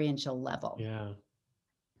experiential level. Yeah.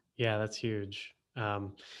 Yeah, that's huge.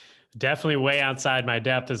 Definitely way outside my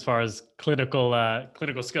depth as far as clinical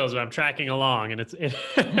skills, but I'm tracking along, and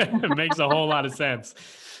it makes a whole lot of sense.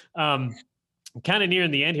 Kind of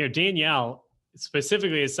nearing the end here, Danielle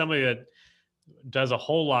specifically is somebody that does a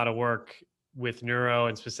whole lot of work with neuro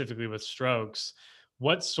and specifically with strokes.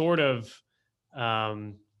 What sort of,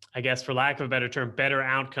 I guess, for lack of a better term, better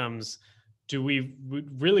outcomes do we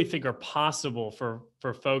really think are possible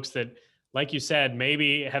for folks that, like you said,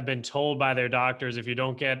 maybe have been told by their doctors, if you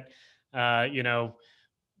don't get,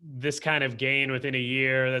 this kind of gain within a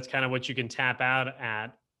year, that's kind of what you can tap out at.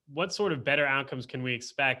 What sort of better outcomes can we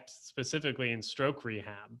expect specifically in stroke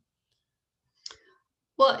rehab?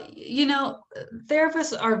 Well,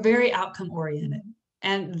 therapists are very outcome oriented,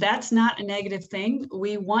 and that's not a negative thing.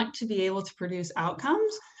 We want to be able to produce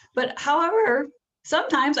outcomes, but however,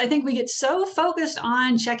 sometimes I think we get so focused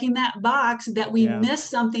on checking that box that we miss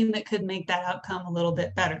something that could make that outcome a little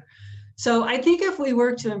bit better. So I think if we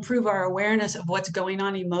work to improve our awareness of what's going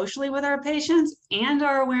on emotionally with our patients and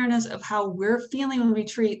our awareness of how we're feeling when we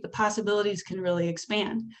treat, the possibilities can really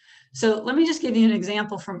expand. So let me just give you an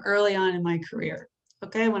example from early on in my career.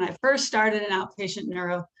 Okay, when I first started in outpatient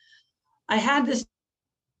neuro, I had this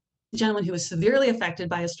gentleman who was severely affected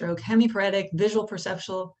by a stroke, hemiparetic, visual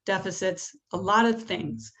perceptual deficits, a lot of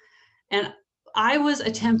things. And I was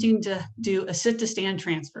attempting to do a sit-to-stand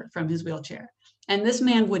transfer from his wheelchair. And this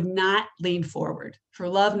man would not lean forward for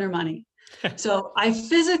love nor money. So I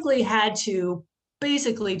physically had to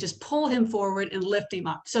basically just pull him forward and lift him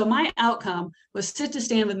up. So my outcome was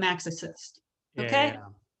sit-to-stand with max assist. Okay. Yeah.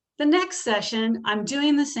 The next session, I'm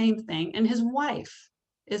doing the same thing, and his wife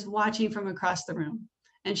is watching from across the room.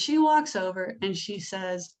 And she walks over and she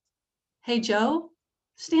says, "Hey, Joe,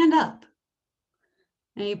 stand up."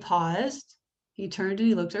 And he paused. He turned and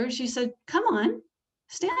he looked at her. She said, "Come on,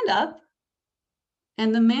 stand up."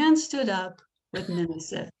 And the man stood up with min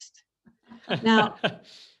assist. Now,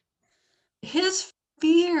 his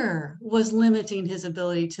fear was limiting his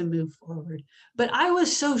ability to move forward. But I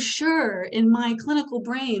was so sure in my clinical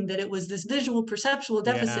brain that it was this visual perceptual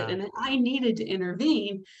deficit and that I needed to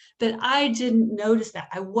intervene that I didn't notice that.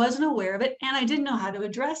 I wasn't aware of it, and I didn't know how to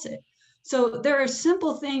address it. So there are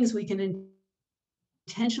simple things we can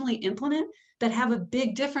intentionally implement that have a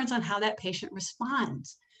big difference on how that patient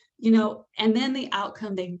responds, and then the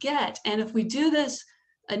outcome they get. And if we do this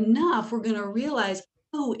enough, we're going to realize,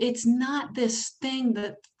 oh, it's not this thing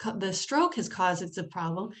that the stroke has caused it's a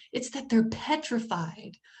problem. It's that they're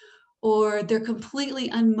petrified or they're completely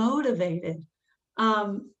unmotivated.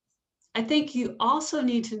 I think you also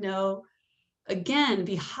need to know, again,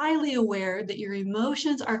 be highly aware that your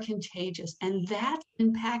emotions are contagious and that's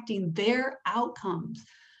impacting their outcomes.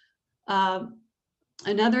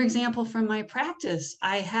 Another example from my practice,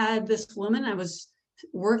 I had this woman, I was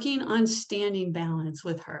working on standing balance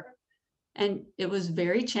with her. And it was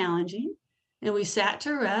very challenging. And we sat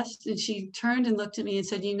to rest, and she turned and looked at me and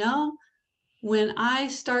said, when I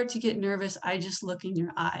start to get nervous, I just look in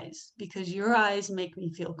your eyes because your eyes make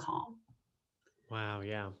me feel calm. Wow,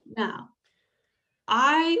 yeah. Now,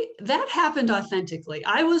 that happened authentically.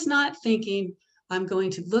 I was not thinking, I'm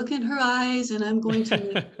going to look in her eyes and I'm going to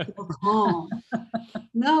make her feel calm.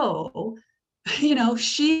 No,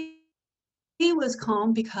 she was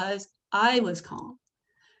calm because I was calm.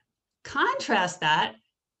 Contrast that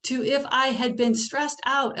to if I had been stressed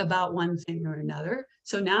out about one thing or another.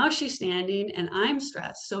 So now she's standing and I'm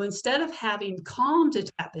stressed. So instead of having calm to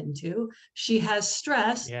tap into, she has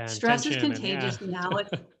stress. Stress is contagious.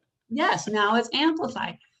 Now it's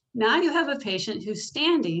amplified. Now you have a patient who's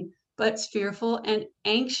standing, but it's fearful and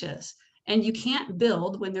anxious. And you can't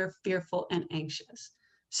build when they're fearful and anxious.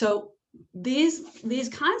 So these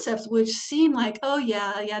concepts, which seem like, oh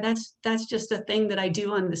yeah, that's just a thing that I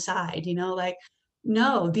do on the side,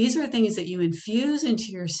 no, these are things that you infuse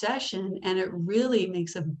into your session, and it really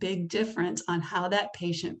makes a big difference on how that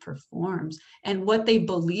patient performs and what they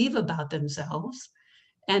believe about themselves.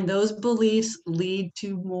 And those beliefs lead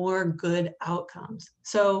to more good outcomes.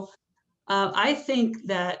 So I think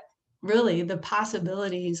that really the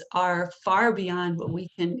possibilities are far beyond what we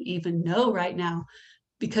can even know right now,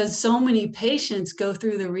 because so many patients go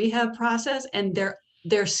through the rehab process and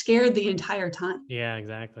they're scared the entire time. Yeah,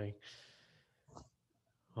 exactly.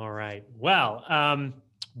 All right. Well,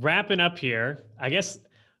 wrapping up here, I guess,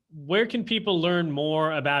 where can people learn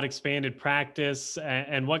more about Expanded Practice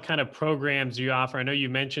and what kind of programs do you offer? I know you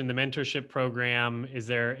mentioned the mentorship program. Is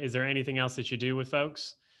there anything else that you do with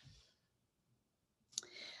folks?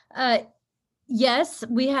 Yes,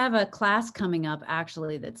 we have a class coming up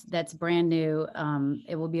actually that's brand new.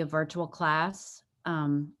 It will be a virtual class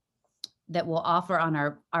that we'll offer on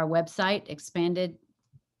our website,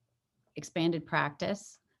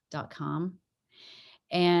 expandedpractice.com.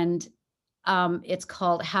 And it's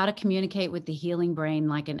called How to Communicate with the Healing Brain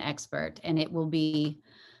Like an Expert. And it will be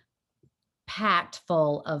packed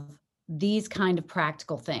full of these kind of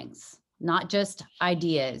practical things, not just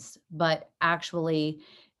ideas, but actually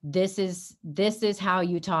this is how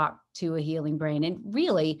you talk to a healing brain. And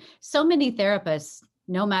really, so many therapists,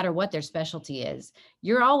 no matter what their specialty is,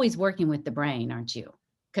 you're always working with the brain, aren't you?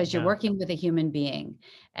 Because you're working with a human being,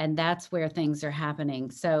 and that's where things are happening.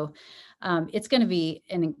 So it's going to be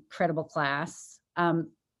an incredible class.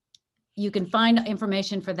 You can find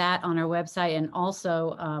information for that on our website, and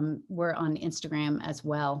also we're on Instagram as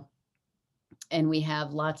well. And we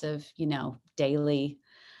have lots of, daily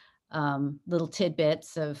little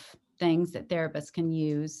tidbits of things that therapists can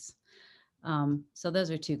use. So those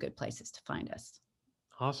are two good places to find us.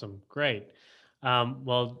 Awesome. Great.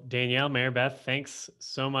 Well, Danielle, Maribeth, thanks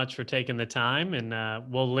so much for taking the time.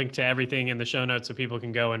 And we'll link to everything in the show notes so people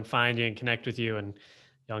can go and find you and connect with you, and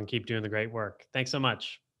y'all can keep doing the great work. Thanks so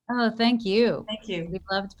much. Oh, thank you. Thank you. We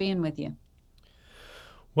loved being with you.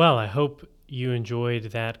 Well, I hope you enjoyed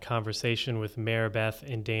that conversation with Maribeth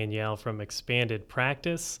and Danielle from Expanded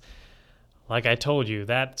Practice. Like I told you,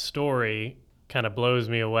 that story kind of blows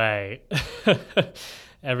me away.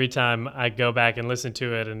 Every time I go back and listen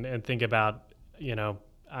to it and think about,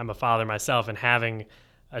 I'm a father myself, and having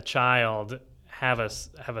a child have a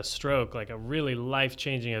stroke, like a really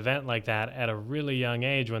life-changing event like that at a really young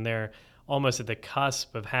age, when they're almost at the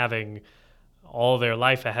cusp of having all their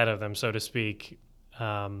life ahead of them, so to speak.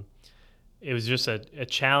 It was just a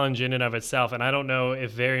challenge in and of itself. And I don't know if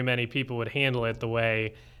very many people would handle it the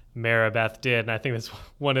way Maribeth did. And I think that's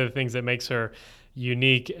one of the things that makes her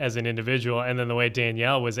unique as an individual. And then the way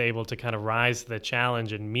Danielle was able to kind of rise to the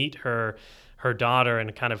challenge and meet her daughter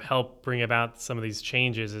and kind of help bring about some of these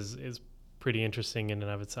changes is pretty interesting in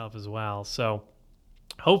and of itself as well. So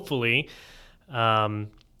hopefully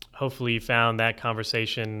you found that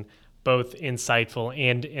conversation both insightful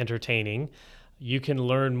and entertaining. You can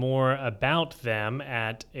learn more about them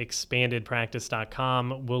at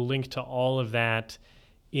expandedpractice.com. We'll link to all of that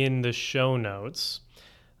in the show notes.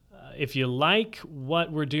 If you like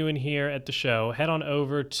what we're doing here at the show, head on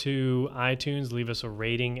over to iTunes, leave us a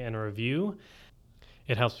rating and a review.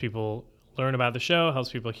 It helps people learn about the show, helps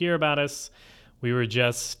people hear about us. We were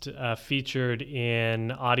just featured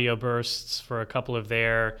in Audio Bursts for a couple of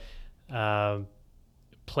their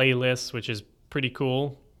playlists, which is pretty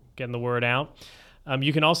cool, getting the word out.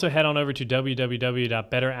 You can also head on over to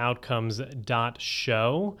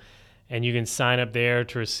www.betteroutcomes.show, and you can sign up there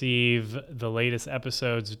to receive the latest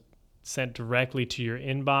episodes sent directly to your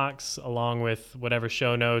inbox, along with whatever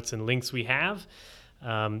show notes and links we have.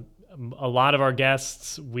 A lot of our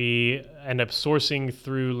guests we end up sourcing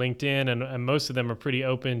through LinkedIn, and most of them are pretty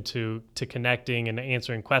open to connecting and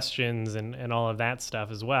answering questions and all of that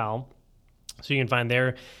stuff as well. So you can find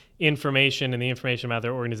their information and the information about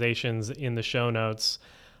their organizations in the show notes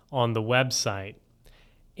on the website.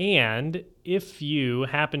 And if you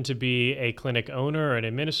happen to be a clinic owner or an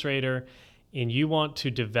administrator and you want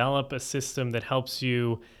to develop a system that helps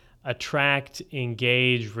you attract,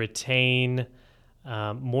 engage, retain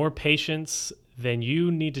more patients, then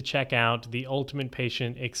you need to check out the Ultimate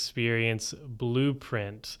Patient Experience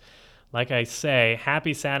Blueprint. Like I say,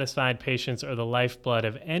 happy, satisfied patients are the lifeblood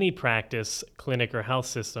of any practice, clinic, or health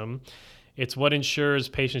system. It's what ensures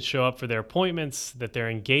patients show up for their appointments, that they're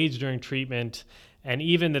engaged during treatment, and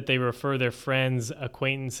even that they refer their friends,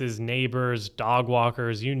 acquaintances, neighbors, dog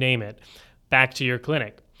walkers, you name it, back to your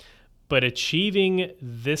clinic. But achieving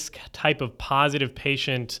this type of positive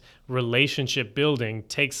patient relationship building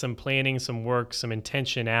takes some planning, some work, some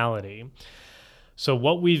intentionality. So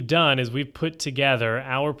what we've done is we've put together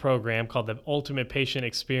our program called the Ultimate Patient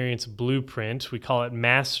Experience Blueprint. We call it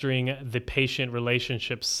Mastering the Patient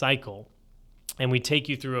Relationship Cycle. And we take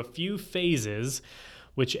you through a few phases,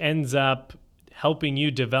 which ends up helping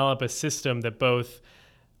you develop a system that both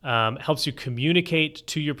helps you communicate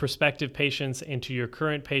to your prospective patients and to your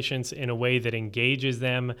current patients in a way that engages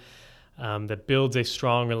them, that builds a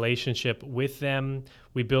strong relationship with them.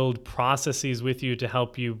 We build processes with you to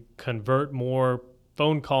help you convert more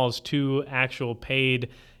phone calls to actual paid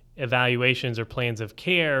evaluations or plans of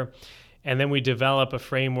care. And then we develop a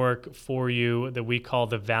framework for you that we call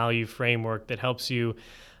the Value Framework that helps you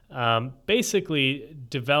basically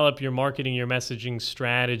develop your marketing, your messaging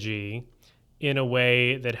strategy in a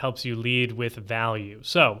way that helps you lead with value.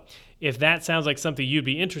 So if that sounds like something you'd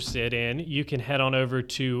be interested in, you can head on over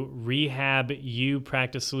to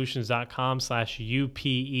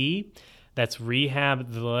rehabupracticesolutions.com/UPE. That's rehab,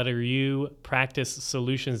 the letter U,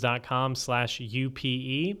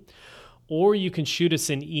 practicesolutions.com/UPE. or you can shoot us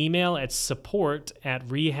an email at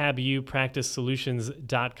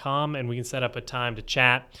support@rehabupracticesolutions.com, and we can set up a time to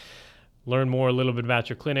chat, learn more a little bit about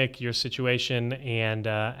your clinic, your situation, and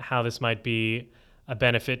how this might be a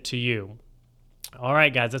benefit to you. All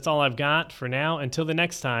right, guys, that's all I've got for now. Until the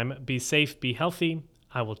next time, be safe, be healthy.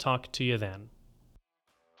 I will talk to you then.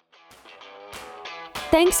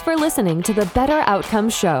 Thanks for listening to the Better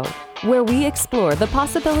Outcomes Show, where we explore the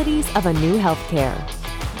possibilities of a new healthcare.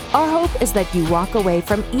 Our hope is that you walk away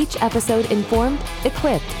from each episode informed,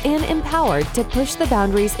 equipped, and empowered to push the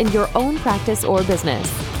boundaries in your own practice or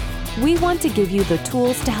business. We want to give you the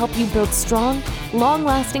tools to help you build strong,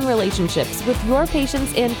 long-lasting relationships with your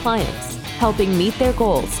patients and clients, helping meet their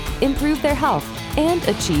goals, improve their health, and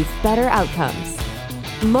achieve better outcomes.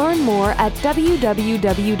 Learn more at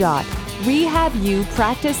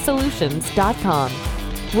www.rehabupracticesolutions.com.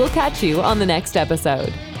 We'll catch you on the next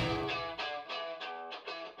episode.